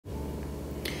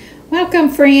Welcome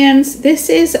friends, this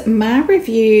is my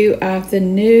review of the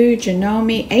new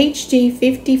Janome HD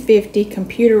 5050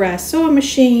 computerized sewing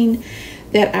machine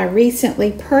that I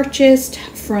recently purchased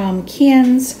from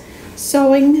Ken's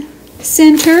Sewing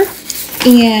Center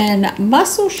in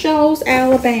Muscle Shoals,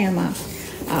 Alabama.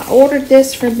 I ordered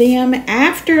this from them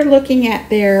after looking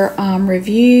at their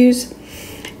reviews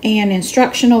and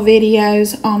instructional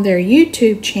videos on their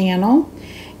YouTube channel,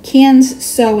 Ken's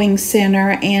Sewing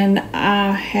Center, and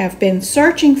I have been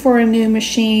searching for a new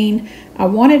machine. I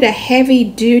wanted a heavy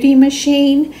duty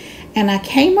machine, and I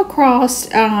came across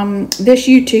this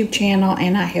YouTube channel,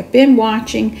 and I have been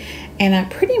watching, and I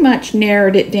pretty much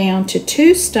narrowed it down to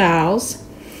two styles.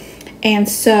 And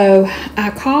so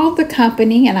I called the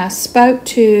company and I spoke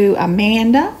to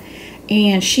Amanda,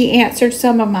 and she answered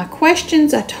some of my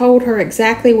questions. I told her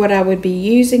exactly what I would be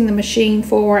using the machine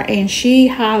for, and she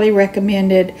highly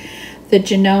recommended the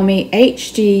Janome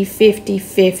HD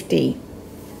 5050.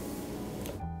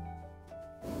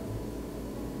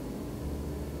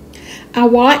 I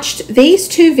watched these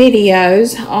two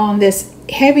videos on this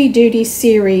heavy duty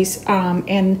series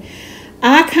and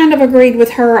I kind of agreed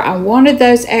with her. I wanted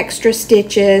those extra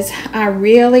stitches. I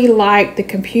really liked the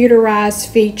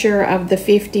computerized feature of the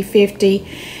 5050,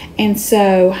 and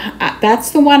so that's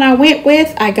the one I went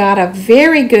with. I got a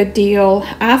very good deal,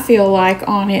 I feel like,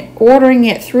 on it, ordering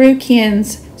it through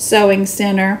Ken's Sewing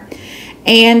Center,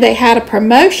 and they had a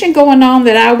promotion going on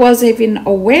that I wasn't even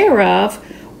aware of,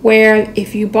 where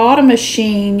if you bought a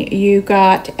machine, you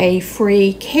got a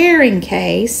free carrying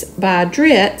case by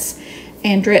Dritz.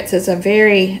 And Dritz is a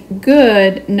very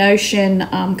good Notion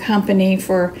company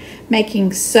for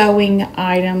making sewing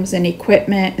items and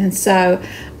equipment. And so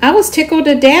I was tickled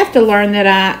to death to learn that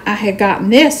I had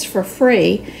gotten this for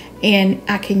free. And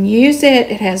I can use it.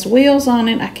 It has wheels on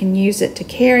it. I can use it to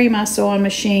carry my sewing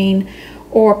machine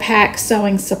or pack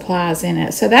sewing supplies in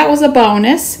it. So that was a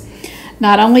bonus.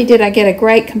 Not only did I get a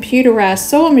great computerized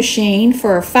sewing machine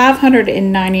for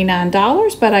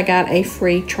 $599, but I got a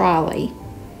free trolley.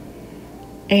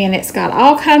 And it's got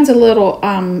all kinds of little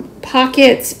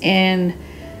pockets and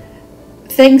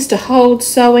things to hold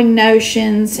sewing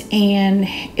notions, and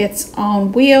it's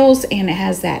on wheels, and it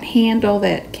has that handle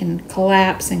that can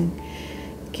collapse and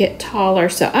get taller.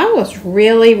 So I was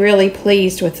really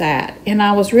pleased with that, and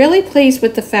I was really pleased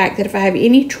with the fact that if I have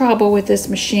any trouble with this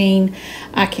machine,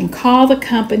 I can call the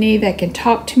company. They can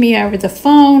talk to me over the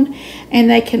phone, and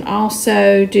they can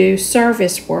also do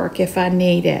service work if I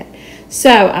need it.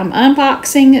 So I'm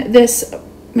unboxing this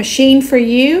machine for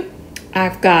you.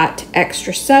 I've got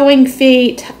extra sewing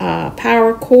feet,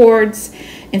 power cords,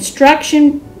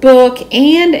 instruction book,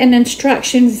 and an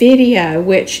instruction video,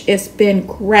 which has been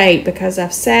great because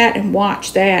I've sat and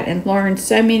watched that and learned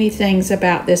so many things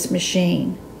about this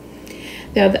machine.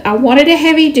 Now, I wanted a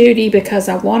heavy duty because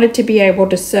I wanted to be able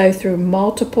to sew through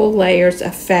multiple layers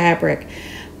of fabric.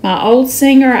 My old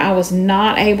Singer, I was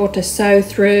not able to sew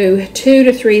through 2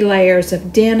 to 3 layers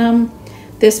of denim.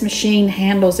 This machine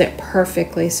handles it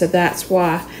perfectly, so that's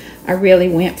why I really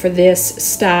went for this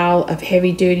style of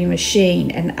heavy duty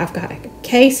machine. And I've got a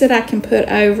case that I can put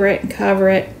over it and cover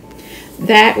it.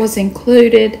 That was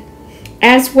included,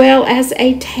 as well as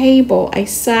a table, a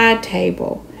side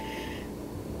table.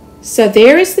 So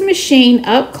there is the machine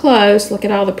up close. Look at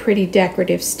all the pretty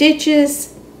decorative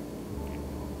stitches.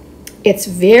 It's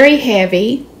very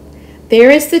heavy.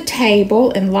 There is the table,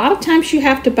 and a lot of times you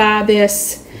have to buy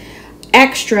this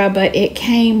extra, but it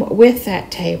came with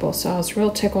that table, so I was real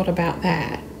tickled about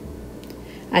that.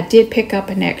 I did pick up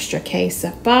an extra case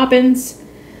of bobbins,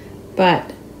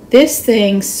 but this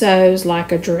thing sews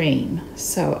like a dream.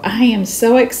 So I am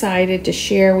so excited to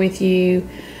share with you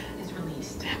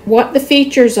what the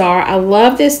features are. I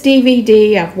love this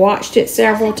DVD. I've watched it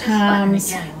several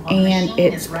times, and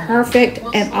it's perfect.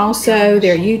 And also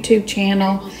their YouTube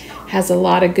channel has a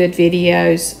lot of good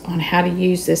videos on how to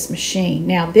use this machine.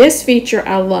 Now this feature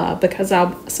I love because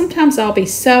sometimes I'll be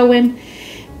sewing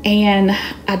and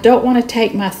I don't want to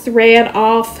take my thread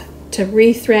off to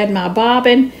rethread my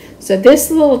bobbin. So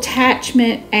this little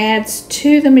attachment adds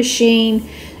to the machine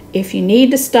if you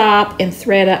need to stop and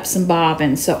thread up some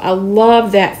bobbins. So I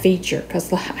love that feature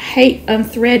because I hate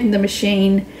unthreading the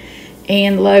machine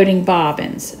and loading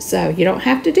bobbins. So you don't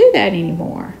have to do that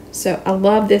anymore. So I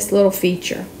love this little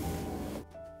feature.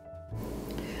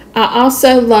 I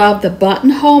also love the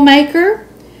buttonhole maker.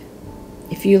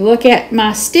 If you look at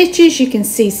my stitches, you can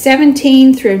see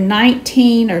 17 through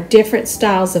 19 are different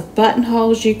styles of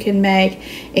buttonholes you can make.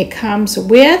 It comes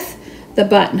with the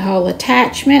buttonhole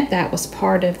attachment that was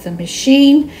part of the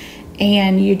machine,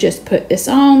 and you just put this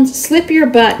on, slip your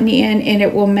button in, and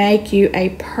it will make you a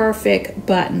perfect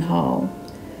buttonhole.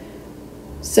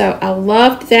 So I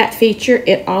loved that feature.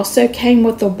 It also came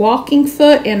with the walking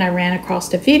foot, and I ran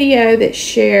across a video that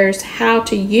shares how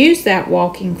to use that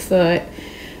walking foot.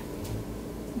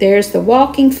 There's the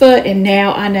walking foot, and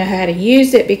now I know how to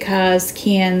use it because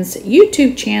Ken's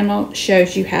YouTube channel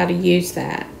shows you how to use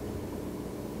that.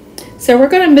 So we're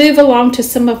going to move along to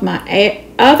some of my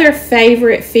other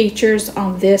favorite features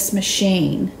on this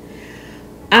machine.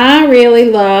 I really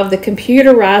love the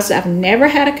computerized. I've never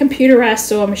had a computerized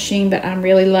sewing machine, but I'm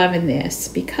really loving this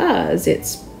because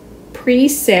it's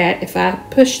preset. If I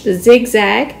push the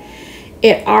zigzag,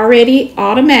 it already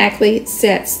automatically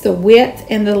sets the width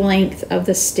and the length of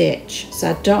the stitch.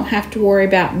 So I don't have to worry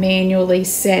about manually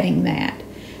setting that.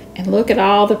 And look at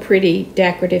all the pretty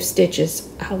decorative stitches.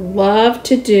 I love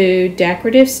to do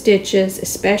decorative stitches,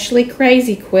 especially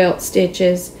crazy quilt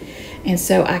stitches. And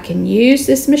so I can use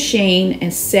this machine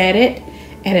and set it,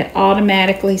 and it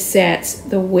automatically sets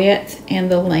the width and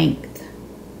the length.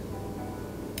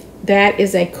 That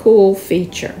is a cool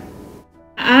feature.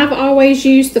 I've always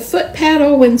used the foot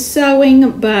pedal when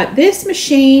sewing, but this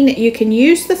machine, you can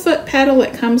use the foot pedal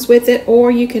that comes with it,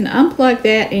 or you can unplug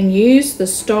that and use the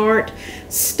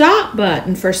stop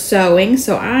button for sewing.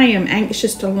 So I am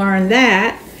anxious to learn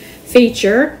that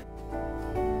feature.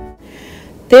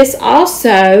 This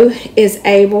also is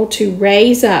able to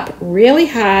raise up really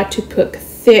high to put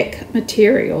thick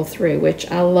material through,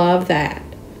 which I love that.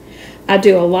 I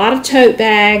do a lot of tote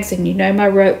bags, and you know my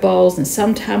rope bowls, and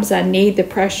sometimes I need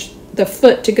the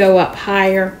foot to go up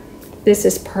higher. This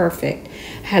is perfect.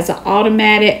 Has an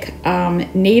automatic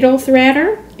needle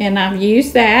threader, and I've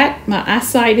used that. My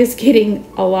eyesight is getting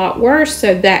a lot worse,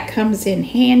 so that comes in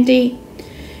handy.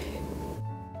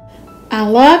 I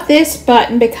love this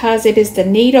button because it is the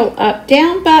needle up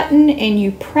down button, and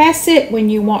you press it when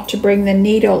you want to bring the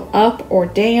needle up or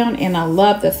down. And I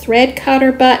love the thread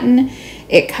cutter button.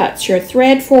 It cuts your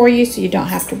thread for you, so you don't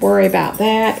have to worry about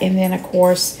that. And then of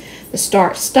course the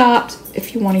start stop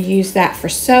if you want to use that for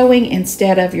sewing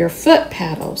instead of your foot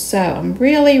pedal. So I'm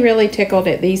really tickled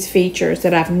at these features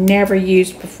that I've never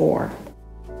used before.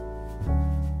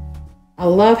 I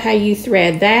love how you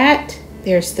thread that.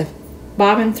 There's the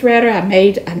bobbin threader. I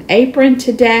made an apron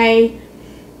today,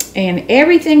 and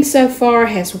everything so far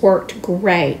has worked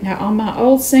great. Now on my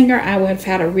old Singer, I would have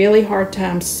had a really hard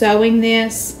time sewing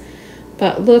this,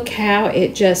 but look how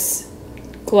it just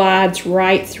glides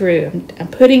right through. I'm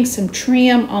putting some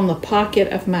trim on the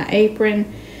pocket of my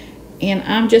apron, and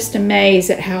I'm just amazed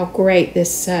at how great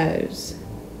this sews.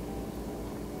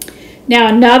 Now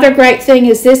another great thing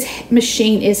is this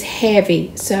machine is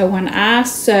heavy, so when I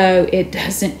sew it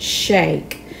doesn't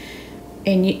shake,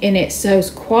 and it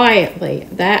sews quietly.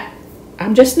 That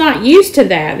I'm just not used to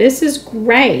that. This is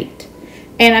great.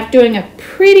 And I'm doing a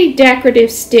pretty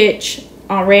decorative stitch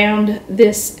around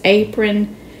this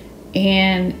apron,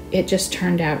 and it just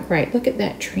turned out great. Look at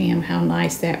that trim, how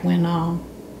nice that went on.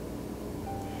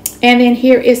 And then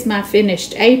here is my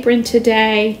finished apron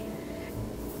today.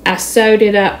 I sewed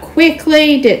it up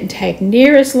quickly, didn't take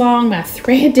near as long. My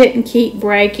thread didn't keep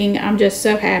breaking. I'm just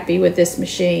so happy with this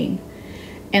machine.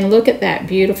 And look at that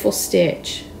beautiful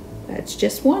stitch. That's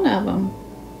just one of them.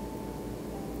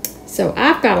 So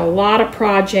I've got a lot of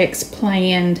projects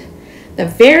planned. The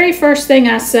very first thing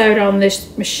I sewed on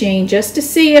this machine, just to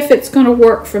see if it's going to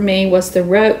work for me, was the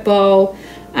rope bowl.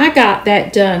 I got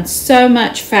that done so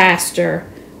much faster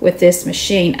with this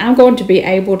machine. I'm going to be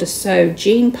able to sew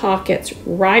jean pockets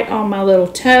right on my little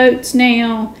totes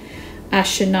now. I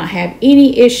should not have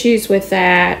any issues with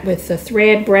that, with the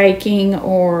thread breaking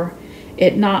or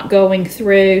it not going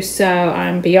through. So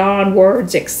I'm beyond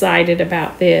words excited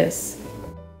about this.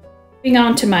 Moving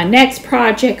on to my next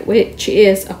project, which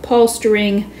is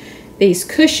upholstering these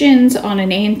cushions on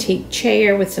an antique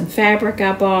chair with some fabric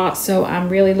I bought. So I'm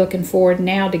really looking forward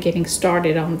now to getting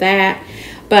started on that.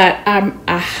 But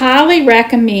I highly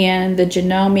recommend the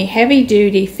Janome Heavy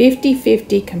Duty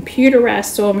 50/50 Computerized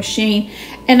Sewing Machine,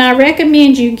 and I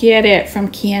recommend you get it from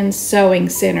Ken's Sewing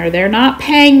Center. They're not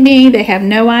paying me. They have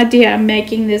no idea I'm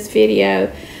making this video,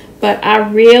 but I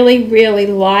really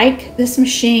like this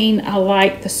machine. I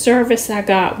like the service I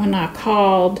got when I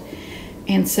called,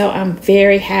 and so I'm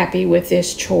very happy with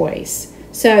this choice.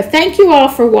 So thank you all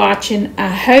for watching. I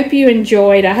hope you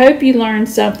enjoyed. I hope you learned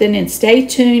something, and stay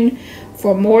tuned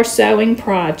for more sewing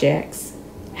projects.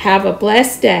 Have a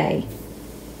blessed day.